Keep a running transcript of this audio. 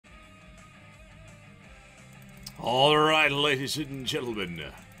All right, ladies and gentlemen,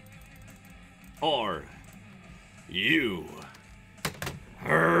 are you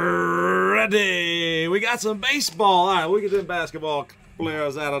ready? We got some baseball. All right, we get them basketball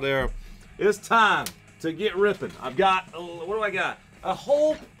players out of there. It's time to get ripping. I've got, what do I got? A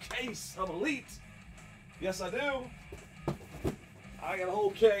whole case of Elite. Yes, I do. I got a whole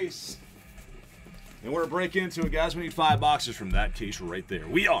case. And we're going to break into it, guys. We need 5 boxes from that case right there.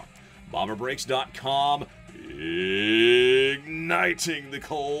 We are BomberBreaks.com, igniting the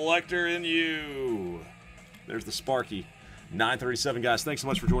collector in you. There's the Sparky. 9:37, guys. Thanks so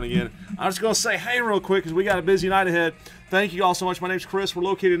much for joining in. I'm just going to say hey real quick because we got a busy night ahead. Thank you all so much. My name's Chris. We're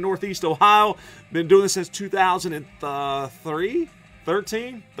located in Northeast Ohio. Been doing this since 2003?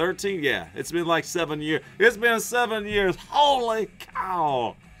 13? Yeah. It's been like 7 years. It's been 7 years. Holy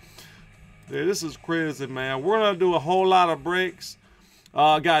cow. Dude, this is crazy, man. We're going to do a whole lot of breaks.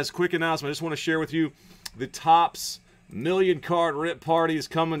 Guys, quick announcement. I just want to share with you the Topps Million Card Rip Party is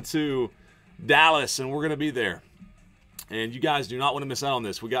coming to Dallas, and we're going to be there. And you guys do not want to miss out on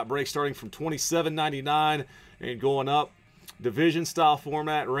this. We got breaks starting from $27.99 and going up. Division-style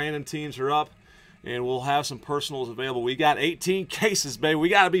format. Random teams are up. And we'll have some personals available. We got 18 cases, baby. We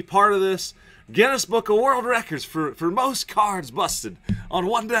got to be part of this Guinness Book of World Records for most cards busted on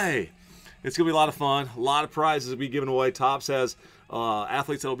one day. It's going to be a lot of fun. A lot of prizes to be given away. Topps has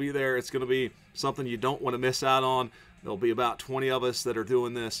athletes that will be there. It's going to be something you don't want to miss out on. There'll be about 20 of us that are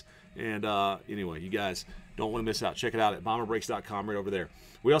doing this. And anyway, you guys don't want to miss out. Check it out at BomberBreaks.com right over there.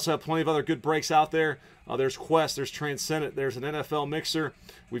 We also have plenty of other good breaks out there. There's Quest. There's Transcendent. There's an NFL mixer.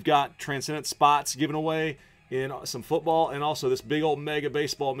 We've got Transcendent spots given away in some football. And also this big old mega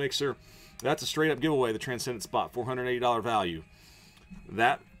baseball mixer. That's a straight-up giveaway, the Transcendent spot. $480 value.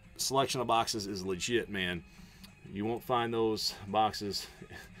 That selection of boxes is legit, man. You won't find those boxes.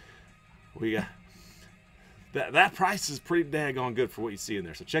 We got that price is pretty daggone good for what you see in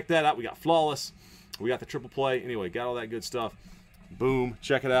there. So check that out. We got Flawless. We got the triple play. Anyway, got all that good stuff. Boom.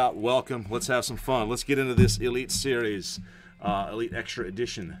 Check it out. Welcome. Let's have some fun. Let's get into this Elite Series. Elite Extra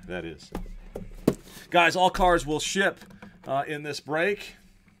Edition, that is. Guys, all cards will ship in this break.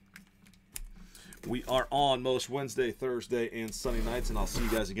 We are on most Wednesday, Thursday, and Sunday nights, and I'll see you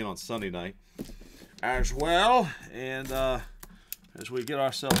guys again on Sunday night as well. And as we get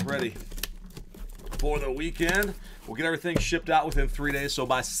ourselves ready for the weekend, we'll get everything shipped out within 3 days. So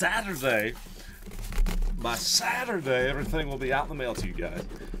by Saturday, everything will be out in the mail to you guys.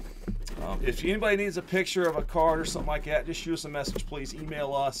 If anybody needs a picture of a card or something like that, just shoot us a message, please.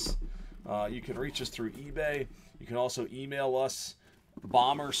 Email us. You can reach us through eBay. You can also email us.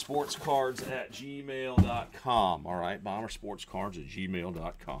 BomberSportsCards@gmail.com. All right,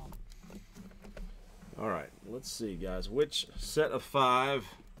 BomberSportsCards@gmail.com. All right, let's see, guys. Which set of 5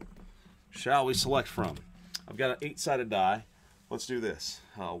 shall we select from? I've got an 8-sided die. Let's do this.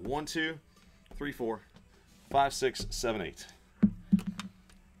 1, 2, 3, 4, 5, 6, 7, 8.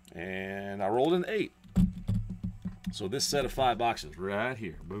 And I rolled an 8. So this set of 5 boxes right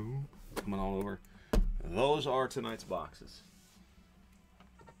here, boom, coming all over. Those are tonight's boxes.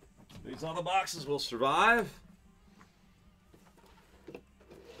 These other boxes will survive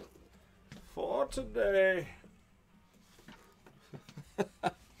for today.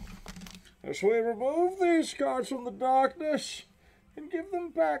 As we remove these cards from the darkness and give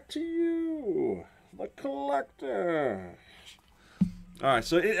them back to you, the collector. All right,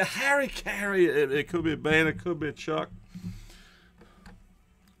 so Harry Carey, it could be a Bane, it could be a Chuck.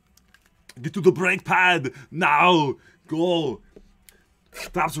 Get to the brake pad now. Go.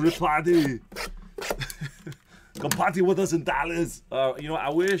 Topps Rip Party. Come party with us in Dallas. You know, I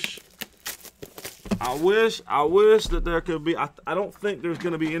wish that there could be. I don't think there's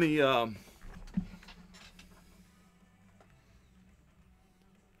going to be any.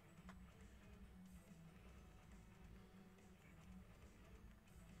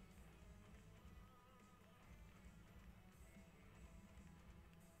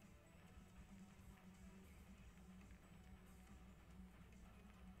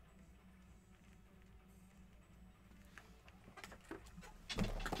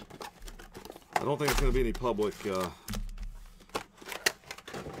 I don't think there's going to be any public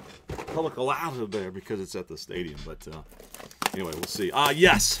allowed there because it's at the stadium. But anyway, we'll see.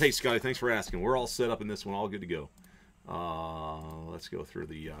 Yes. Hey, Scotty, thanks for asking. We're all set up in this one, all good to go. Let's go through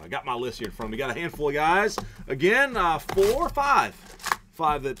the. I got my list here in front of me. Got a handful of guys. Again, 4 or 5.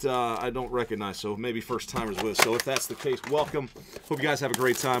 5 that I don't recognize, so maybe first timers with us. So if that's the case, welcome. Hope you guys have a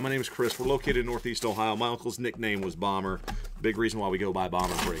great time. My name is Chris. We're located in Northeast Ohio. My uncle's nickname was Bomber. Big reason why we go by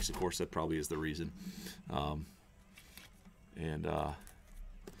Bomber Breaks. Of course, that probably is the reason.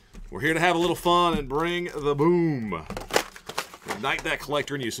 We're here to have a little fun and bring the boom. Ignite that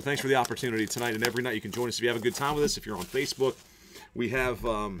collector in you. So thanks for the opportunity tonight and every night. You can join us if you have a good time with us. If you're on Facebook, we have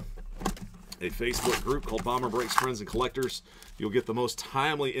a Facebook group called Bomber Breaks Friends and Collectors. You'll get the most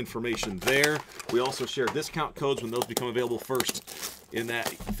timely information there. We also share discount codes when those become available first in that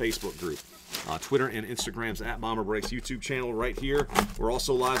Facebook group. Twitter and Instagram's at Bomber Breaks, YouTube channel right here. We're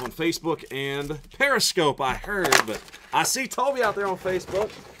also live on Facebook and Periscope, I heard, but I see Toby out there on Facebook.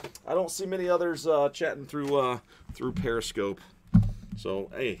 I don't see many others chatting through Periscope. So,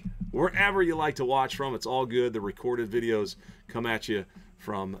 hey, wherever you like to watch from, it's all good. The recorded videos come at you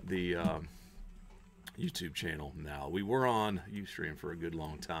from the YouTube channel now. We were on Ustream for a good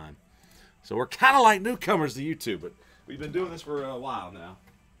long time. So we're kind of like newcomers to YouTube, but we've been doing this for a while now.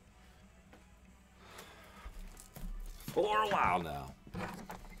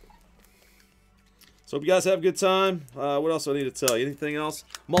 So hope you guys have a good time. What else do I need to tell you? Anything else?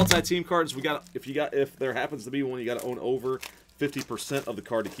 Multi-team cards. If there happens to be one, you got to own over 50% of the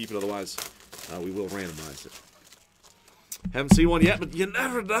card to keep it. Otherwise, we will randomize it. Haven't seen one yet, but you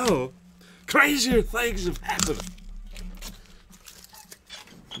never know. Crazier things have happened.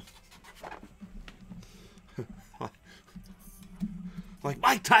 Like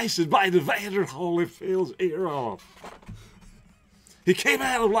Mike Tyson biting Evander Holyfield's ear off. He came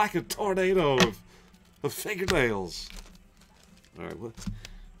at him like a tornado of fingernails. All right,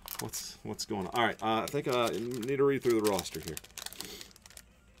 what's going on? All right, I think I need to read through the roster here.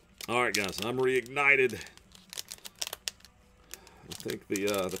 All right, guys, I'm reignited. I think the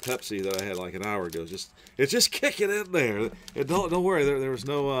Pepsi that I had like an hour ago it's just kicking in there. And don't worry, there was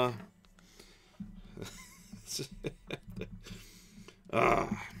no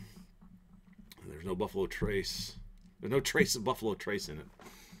there's no Buffalo Trace. There's no trace of Buffalo Trace in it.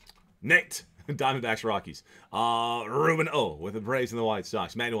 Nate, Diamondbacks Rockies. Ruben O with the Braves and the White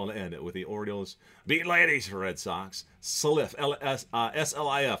Sox. Manuel on the end with the Orioles. Beat Ladies for Red Sox. Slif,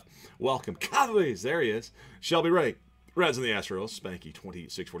 SLIF. Welcome. Cowboys, there he is. Shelby Ray. Reds and the Astros. Spanky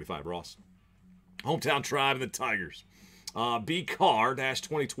 2645 Ross. Hometown Tribe and the Tigers. B Car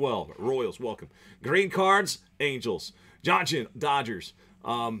 2012. Royals, welcome. Green Cards, Angels. Johnson, Dodgers.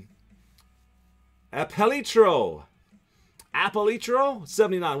 Appelitro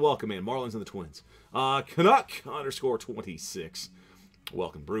 79, welcome in. Marlins and the Twins. Canuck _26.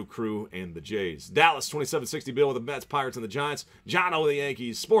 Welcome. Brew Crew and the Jays. Dallas 2760 Bill with the Mets, Pirates, and the Giants. John O with the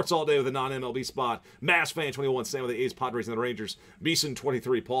Yankees. Sports All Day with a non-MLB spot. Mass Fan 21, Sam with the A's, Padres, and the Rangers. Beeson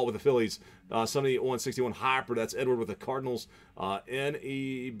 23, Paul with the Phillies. 7161 Hyper, that's Edward with the Cardinals.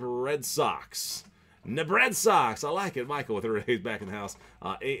 N.E. Red Sox. The Red Sox, I like it. Michael with the A's back in the house.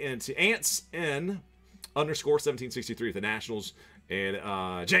 Ants N _1763 with the Nationals.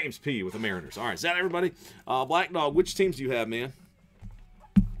 And James P with the Mariners. All right, is that everybody? Black Dog, which teams do you have, man?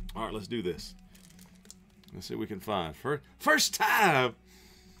 All right, let's do this. Let's see what we can find. First time.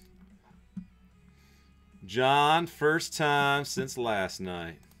 John, first time since last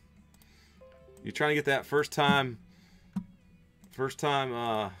night. You trying to get that first time, first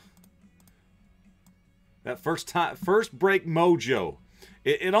break mojo.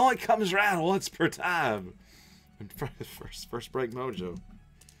 It only comes around once per time. First break mojo.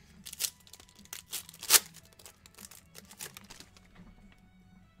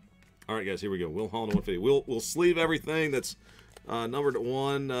 All right, guys, here we go. Will Holland 150. We'll sleeve everything that's numbered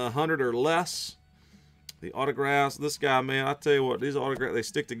 100 or less. The autographs. This guy, man, I tell you what, these autographs, they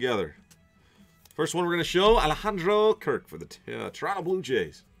stick together. First one we're going to show, Alejandro Kirk for the Toronto Blue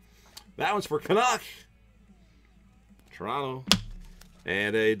Jays. That one's for Canuck. Toronto.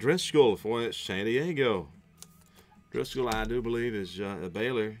 And a Driscoll for San Diego. Driscoll, I do believe, is a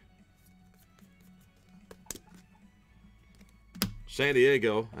Baylor. San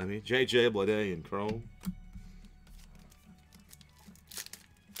Diego, I mean, J.J. Bleday and Chrome.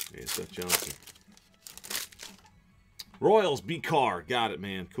 Yeah, Seth Johnson. Royals, B. Carr. Got it,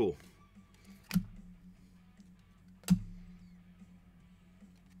 man. Cool.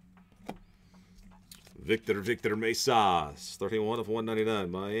 Victor Mesas. 31 of 199.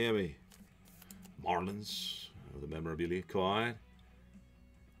 Miami. Marlins. The memorabilia card.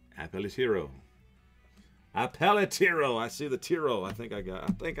 Appelitiro. I see the Tiro. I think I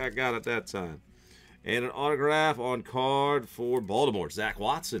got it that time. And an autograph on card for Baltimore. Zach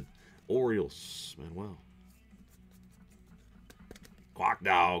Watson. Orioles. Manuel. Quack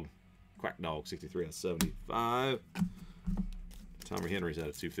Dog 63 out of 75. Tommy Henry's out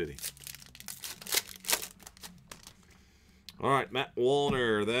of 250. All right, Matt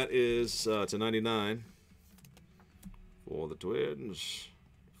Wallner. That is to 99 for the Twins.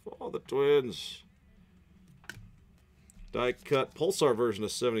 Die cut Pulsar version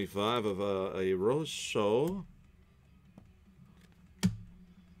of 75 of a Rosso.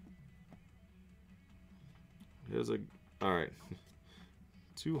 Here's a, all right.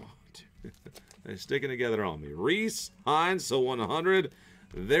 Two. They're sticking together on me. Reese Hines, so 100.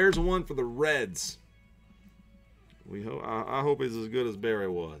 There's one for the Reds. I hope he's as good as Barry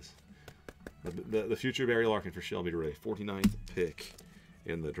was. The future Barry Larkin for Shelby Ray. 49th pick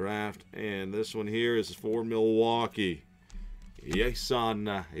in the draft. And this one here is for Milwaukee. Jason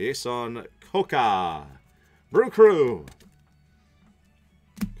Coca. Brew Crew.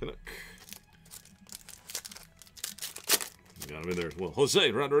 Canuck. Got him in there as well.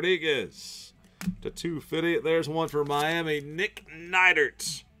 Jose Rodriguez to 250. There's one for Miami. Nick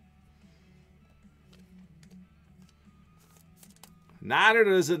Neidert. Neidert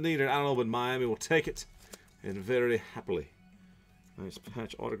isn't needed. I don't know, but Miami will take it, and very happily. Nice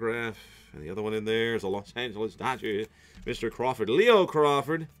patch autograph. And the other one in there is a Los Angeles Dodger, Mr. Crawford. Leo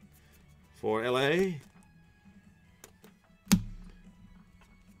Crawford for LA.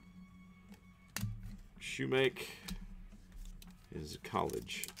 Shoemake. His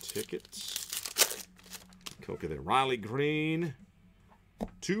college tickets. Coca there. Riley Green.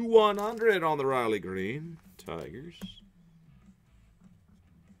 2/100 on the Riley Green. Tigers.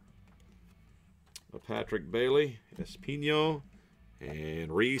 A Patrick Bailey. Espino.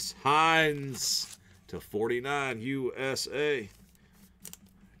 And Reese Hines to 49 USA.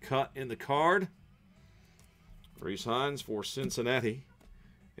 Cut in the card. Reese Hines for Cincinnati.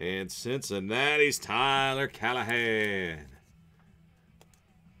 And Cincinnati's Tyler Callahan.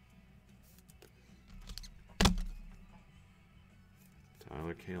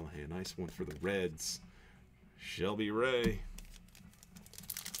 Tyler Callahan, nice one for the Reds. Shelby Ray.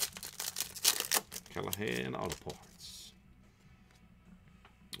 Callahan Auto Parts.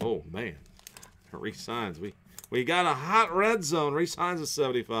 Oh man, Reese Hines. We got a hot red zone. Reese Hines is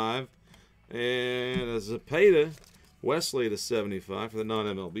 75, and a Zepeda Wesley to 75 for the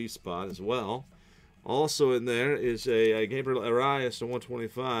non-MLB spot as well. Also in there is a Gabriel Arias to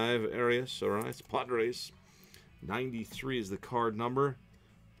 125. Arias Padres. 93 is the card number.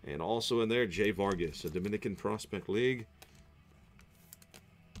 And also in there, Jay Vargas, a Dominican Prospect League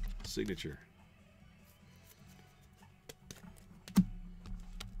signature.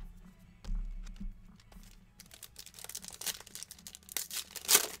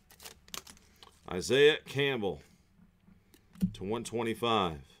 Isaiah Campbell to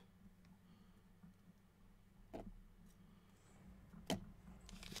 125.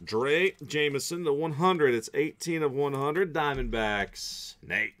 Dre Jameson to 100. It's 18 of 100. Diamondbacks.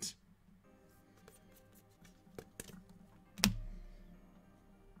 Nate.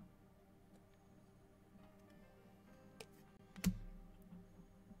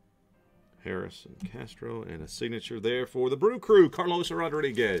 Harrison Castro. And a signature there for the Brew Crew. Carlos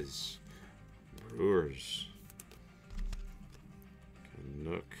Rodriguez. Brewers.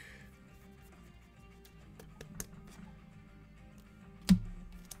 Canuck.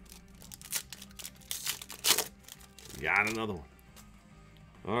 Got another one.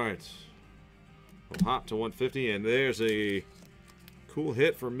 All right. We'll hop to 150, and there's a cool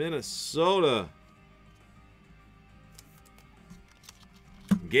hit for Minnesota.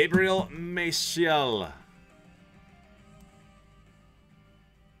 Gabriel Maciel.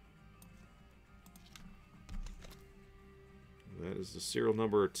 That is the serial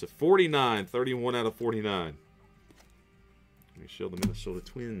number to 49. 31 out of 49. Let me show the Minnesota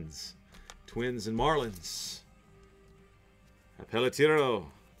Twins. Twins and Marlins. A Pelletero.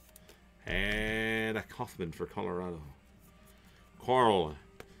 And a Kaufman for Colorado. Carl.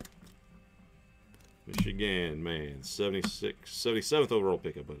 Michigan, man. 77th overall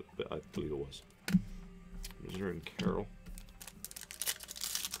pickup, but I believe it was. Missouri and Carroll.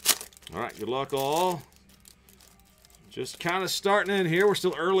 All right, good luck all. Just kind of starting in here. We're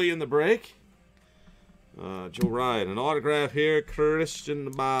still early in the break. Joe Wright, an autograph here.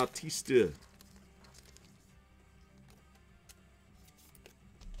 Christian Bautista.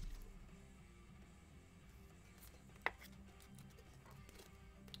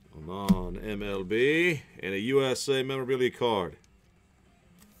 On MLB and a USA memorabilia card.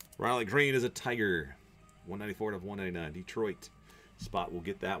 Riley Green is a Tiger. 194 of 199. Detroit. Spot will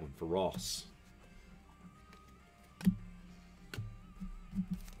get that one for Ross.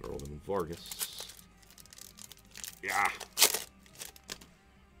 Earlman Vargas. Yeah.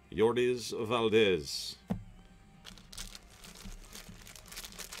 Yordis Valdez.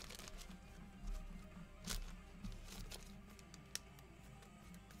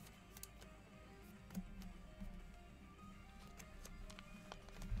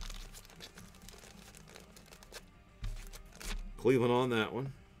 Cleveland on that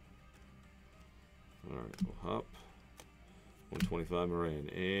one. All right, we'll hop. 125 Moran.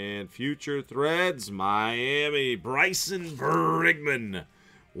 And Future Threads, Miami. Bryson Brigman.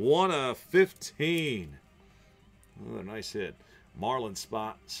 1/15. Another nice hit. Marlin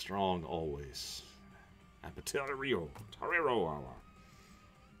spot, strong always. Torero.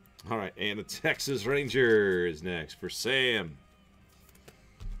 All right, and the Texas Rangers next for Sam.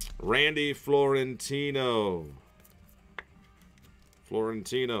 Randy Florentino.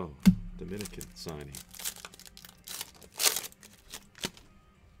 Dominican signing.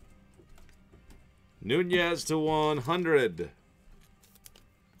 Nunez to 100.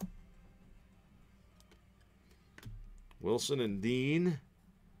 Wilson and Dean.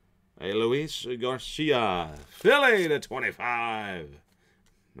 A Luis Garcia. Philly to 25.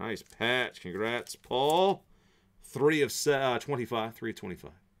 Nice patch. Congrats, Paul. 3 of 25. 3 of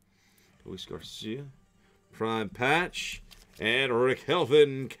 25. Luis Garcia. Prime patch. And Rick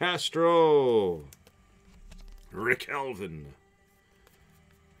Helvin Castro. Rick Helvin.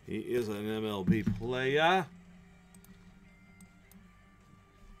 He is an MLB player.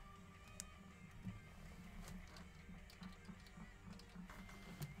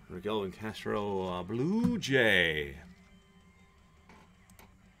 Rick Helvin Castro, Blue Jay.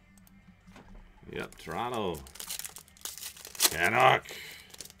 Yep, Toronto. Canuck.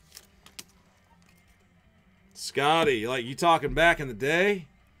 Scotty, like you talking back in the day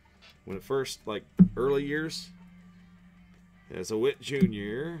when it first, like early years. There's a Witt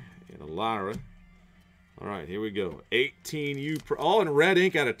Jr. and a Lyra. All right, here we go. 18U. Oh, and red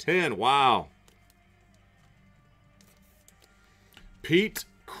ink out of 10. Wow. Pete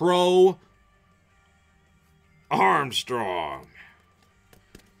Crow Armstrong.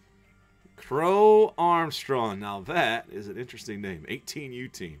 Crow Armstrong. Now that is an interesting name.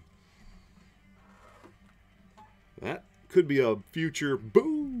 18U team. That could be a future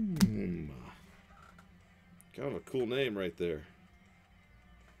boom. Kind of a cool name right there.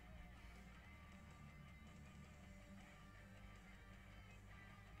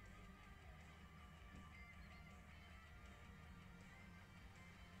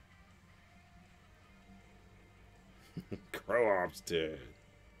 Crow Armstead.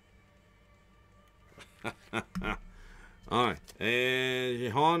 All right, and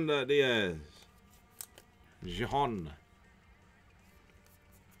Jehan Diaz. Jehan.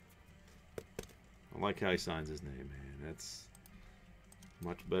 I like how he signs his name, man. That's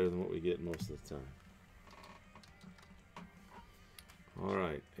much better than what we get most of the time. All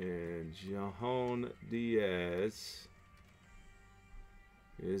right, and Jehan Diaz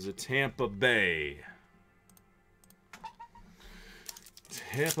is a Tampa Bay.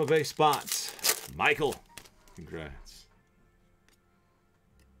 Tampa Bay spots. Michael, congrats.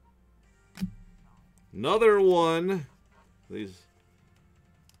 Another one. These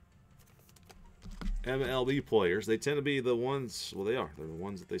MLB players, they tend to be the ones, well, they are. They're the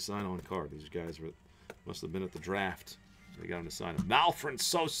ones that they sign on card. These guys were, must have been at the draft. They got them to sign them. Malfred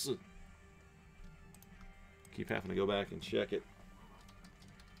Sosa. Keep having to go back and check it.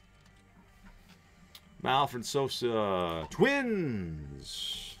 Malfred Sosa.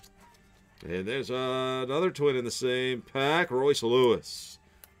 Twins. And there's another twin in the same pack. Royce Lewis.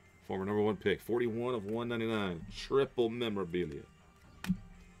 Former #1 pick. 41 of 199. Triple memorabilia.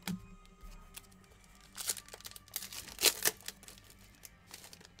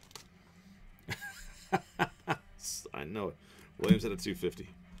 I know it. Williams at a 250.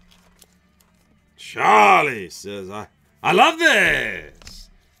 Charlie says, I love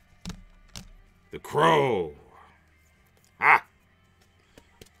this. The Crow. Ah.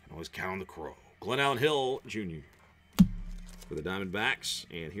 Can always count on the Crow. Glenn Allen Hill Jr. for the Diamondbacks.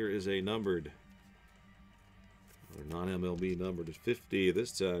 And here is a numbered, or non-MLB numbered is 50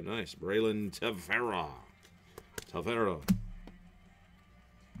 this time. Nice. Braylon Tavera.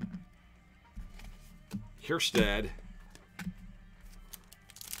 Kierstad.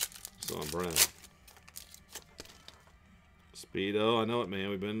 Son Brown. Speedo, I know it, man.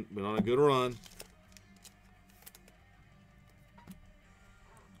 We've been on a good run.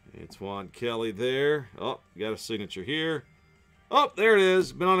 Antoine Kelly there. Oh, got a signature here. Oh, there it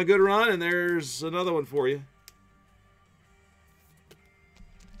is. Been on a good run, and there's another one for you.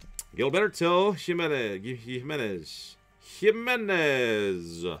 Gilberto Jimenez.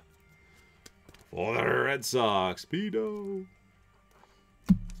 For the Red Sox. Speedo.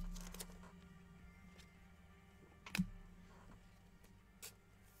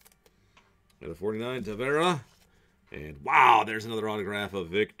 At a 49, Tavera. And wow, there's another autograph of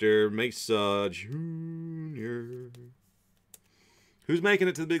Victor Mesa Jr. Who's making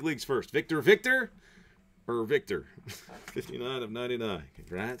it to the big leagues first? Victor Or Victor. 59 of 99.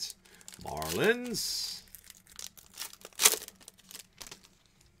 Congrats. Marlins.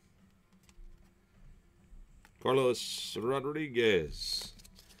 Carlos Rodriguez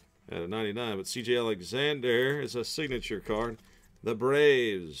out of 99. But C.J. Alexander is a signature card. The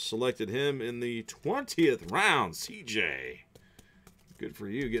Braves selected him in the 20th round. C.J. Good for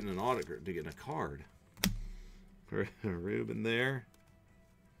you getting an autograph, getting a card. Ruben there.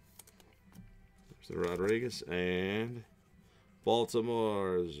 There's the Rodriguez. And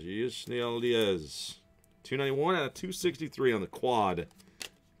Baltimore's Yusniel Diaz. 291 out of 263 on the quad.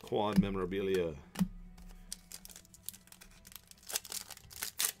 Quad memorabilia.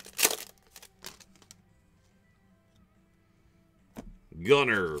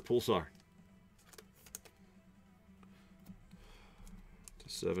 Gunner Pulsar. To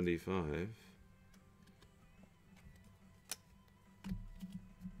 75.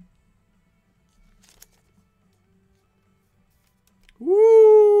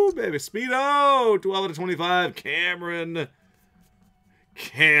 Woo, baby. Speedo. 12 out of 25. Cameron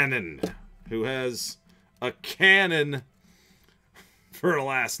Cannon. Who has a cannon for a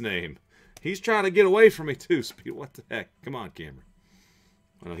last name. He's trying to get away from me too. Speed. What the heck? Come on, Cameron.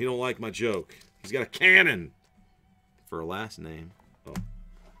 I know he don't like my joke. He's got a cannon for a last name. Oh,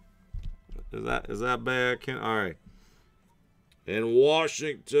 is that bad? All right. And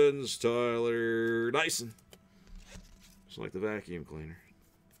Washington's Tyler Dyson. Just like the vacuum cleaner.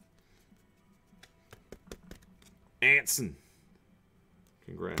 Anson.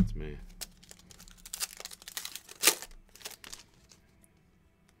 Congrats, man.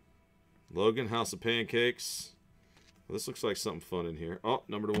 Logan, House of Pancakes. Well, this looks like something fun in here. Oh,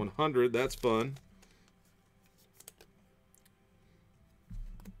 number to 100. That's fun.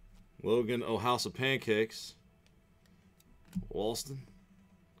 Logan, oh, House of Pancakes. Walston.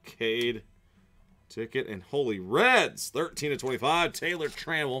 Cade. Ticket. And Holy Reds. 13 of 25. Taylor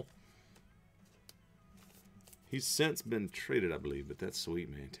Trammell. He's since been traded, I believe, but that's sweet,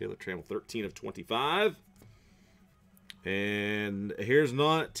 man. Taylor Trammell, 13 of 25. And here's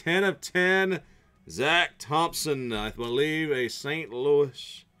not 10 of 10. Zach Thompson, I believe, a St.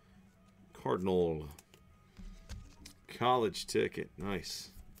 Louis Cardinal. College ticket.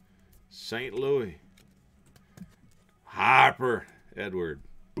 Nice. St. Louis. Harper Edward.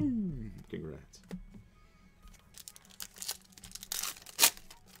 Boom. Congrats.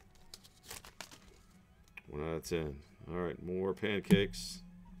 One out of 10. All right, more pancakes.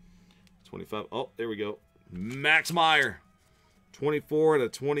 25. Oh, there we go. Max Meyer. 24 out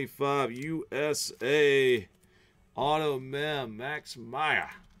of 25. USA. Auto Mem. Max Meyer.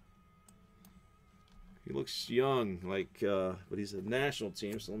 He looks young, like, but he's a national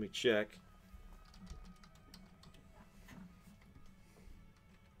team, so let me check.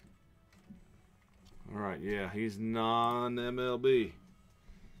 All right, yeah, he's non-MLB.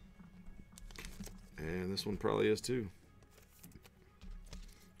 And this one probably is too.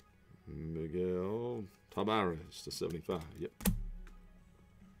 Miguel Tabarez to 75. Yep.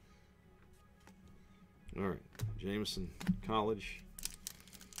 All right. Jameson College.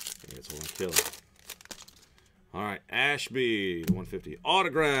 That's what I'm killing. All right. Ashby 150.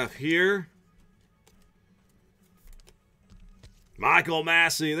 Autograph here. Michael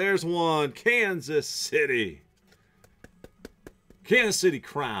Massey. There's one. Kansas City. Kansas City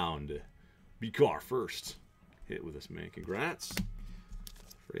crowned. B-Car first. Hit with us, man. Congrats.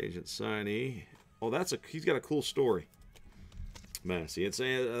 Free agent signee. Oh, he's got a cool story. Massey. It's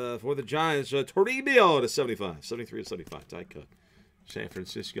for the Giants. Toribio to 75. 73 to 75. Tie cut. San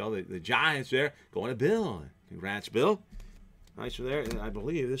Francisco. The Giants there. Going to Bill. Congrats, Bill. Nice for there. And I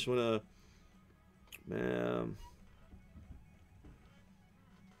believe this one,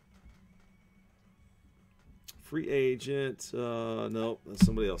 free agent. Nope. That's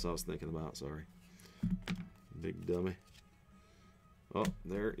somebody else I was thinking about. Sorry. Big dummy. Oh,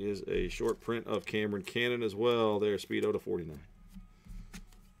 there is a short print of Cameron Cannon as well. There, Speedo to 49.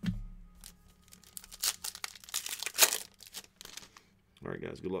 All right,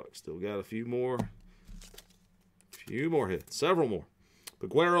 guys, good luck. Still got a few more. Few more hits. Several more.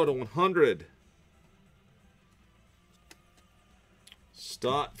 Peguero to 100.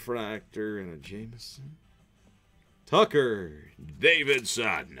 Stott Fractor and a Jameson. Tucker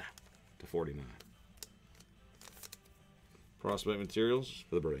Davidson to 49. Prospect materials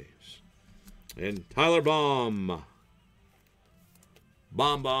for the Braves. And Tyler Bomb.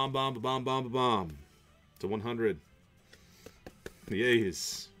 Bomb to 100. The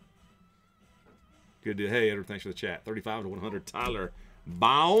A's. Good to hey, Edward, thanks for the chat. 35 to 100. Tyler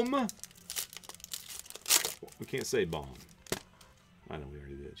Baum. We can't say bomb. I know we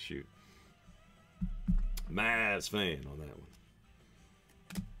already did. Shoot. Mavs fan on that one.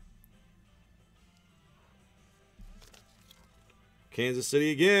 Kansas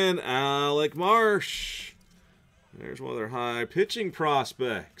City again, Alec Marsh. There's one of their high pitching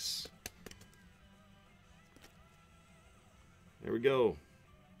prospects. There we go.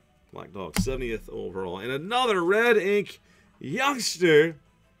 Black Dog, 70th overall. And another red ink youngster.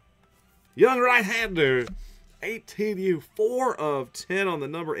 Young right-hander. 18U, 4 of 10 on the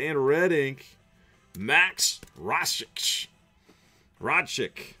number and red ink. Max Rodchik.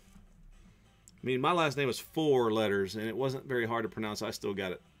 I mean, my last name was 4 letters, and it wasn't very hard to pronounce. I still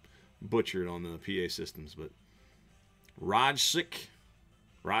got it butchered on the PA systems, but Rodchik,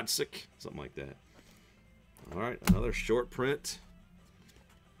 something like that. All right, another short print.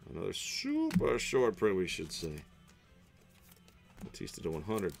 Another super short print, we should say. Batista to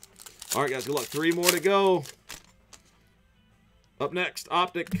 100. All right, guys, good luck. 3 more to go. Up next,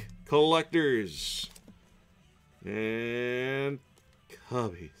 Optic Collectors. And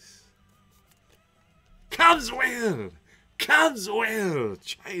Cubbies. Cubs win! Cubs win!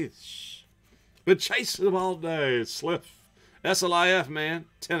 Chase. Been chasing them all day. Sliff. SLIF, man.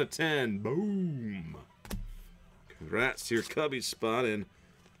 10 of 10. Boom. Congrats to your Cubbies spot. And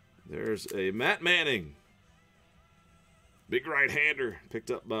there's a Matt Manning. Big right-hander. Picked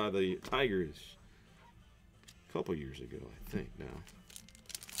up by the Tigers a couple years ago, I think, now.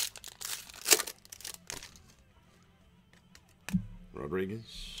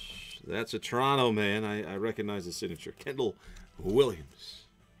 Rodriguez. That's a Toronto man. I recognize the signature. Kendall Williams.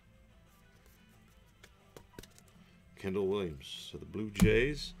 Kendall Williams. So the Blue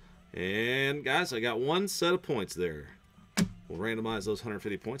Jays. And, guys, I got 1 set of points there. We'll randomize those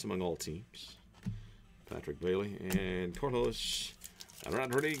 150 points among all teams. Patrick Bailey and Carlos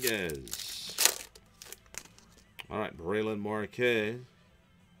Rodriguez. All right, Braylon Marquez.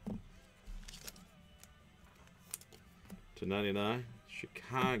 To 99.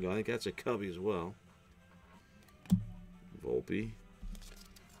 Chicago. I think that's a Cubby as well. Volpe.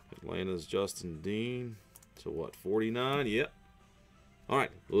 Atlanta's Justin Dean. To what, 49? Yep. All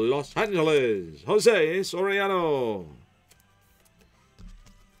right, Los Angeles. Jose Soriano.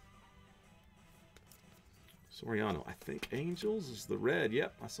 Soriano. I think Angels is the red.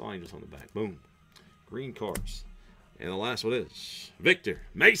 Yep, I saw Angels on the back. Boom. Green cards. And the last one is Victor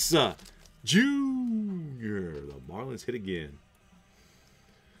Mesa Jr. The Marlins hit again.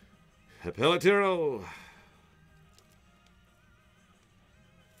 Pelotero.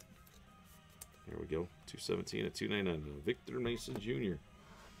 There we go. 217 and 299. Victor Mason Jr.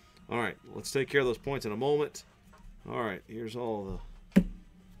 All right, let's take care of those points in a moment. All right, here's all the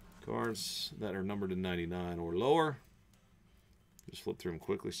cards that are numbered to 99 or lower. Just flip through them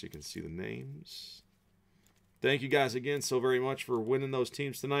quickly so you can see the names. Thank you guys again so very much for winning those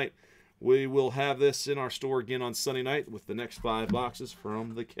teams tonight. We will have this in our store again on Sunday night with the next 5 boxes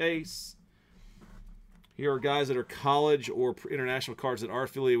from the case. Here are guys that are college or international cards that are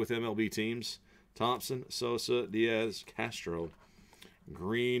affiliated with MLB teams. Thompson, Sosa, Diaz, Castro,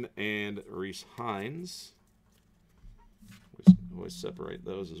 Green, and Reese Hines. Always separate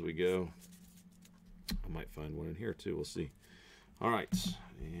those as we go. I might find one in here too. We'll see. All right.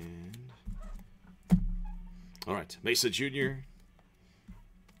 And all right. Mesa Jr.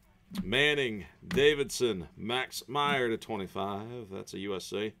 Manning, Davidson, Max Meyer to 25. That's a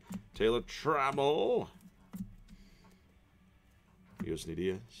USA. Taylor Trammell. Yosny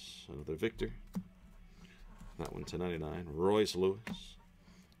Diaz. Another Victor. That one to 99. Royce Lewis.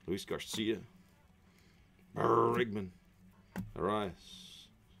 Luis Garcia. Brigman. Arias.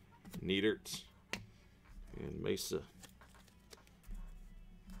 Neidert. And Mesa.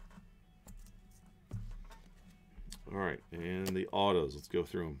 All right. And the autos. Let's go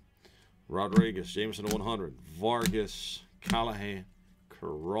through them. Rodriguez. Jameson to 100. Vargas. Callahan.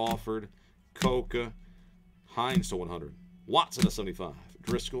 Crawford. Coca. Hines to 100. Watson to 75.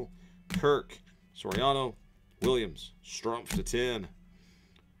 Driscoll. Kirk. Soriano. Williams. Strumpf to 10.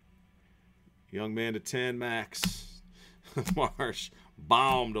 Young man to 10. Max. Marsh.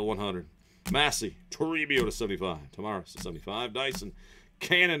 Baum to 100. Massey. Toribio to 75. Tamaris to 75. Dyson.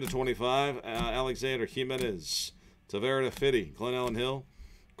 Cannon to 25. Alexander Jimenez. Tavera to 50. Glenn Allen Hill.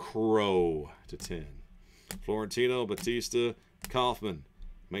 Crow to 10. Florentino. Batista. Kaufman.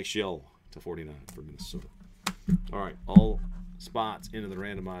 Maciel to 49 for Minnesota. All right, all spots into the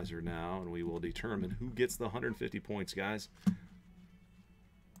randomizer now, and we will determine who gets the 150 points, guys.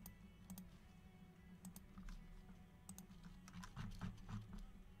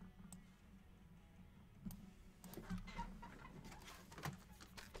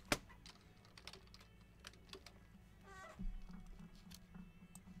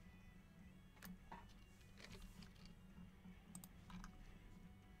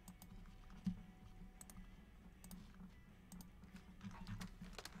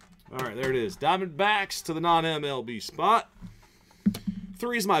 All right, there it is. Diamondbacks to the non-MLB spot.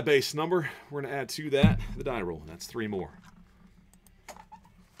 3 is my base number. We're going to add to that the die roll. That's 3 more.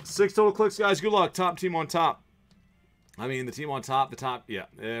 6 total clicks, guys. Good luck. Top team on top. I mean, the team on top, yeah,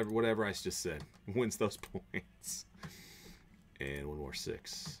 whatever I just said, wins those points. And one more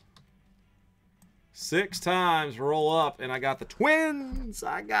 6. 6 times, roll up, and I got the Twins.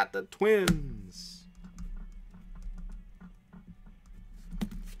 I got the Twins.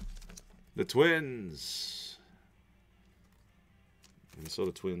 The Twins.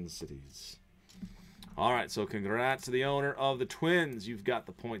 Minnesota Twin Cities. All right, so congrats to the owner of the Twins. You've got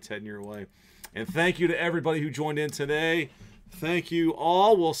the points heading your way. And thank you to everybody who joined in today. Thank you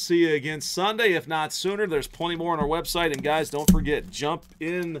all. We'll see you again Sunday, if not sooner. There's plenty more on our website. And, guys, don't forget, jump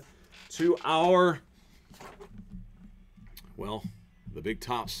in to our, well, the Big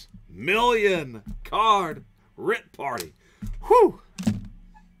Topps Million Card Rip Party. Whew!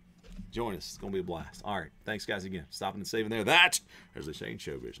 Join us. It's going to be a blast. All right. Thanks, guys, again. Stopping and saving there. That, as they say in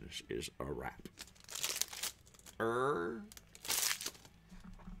show business, is a wrap.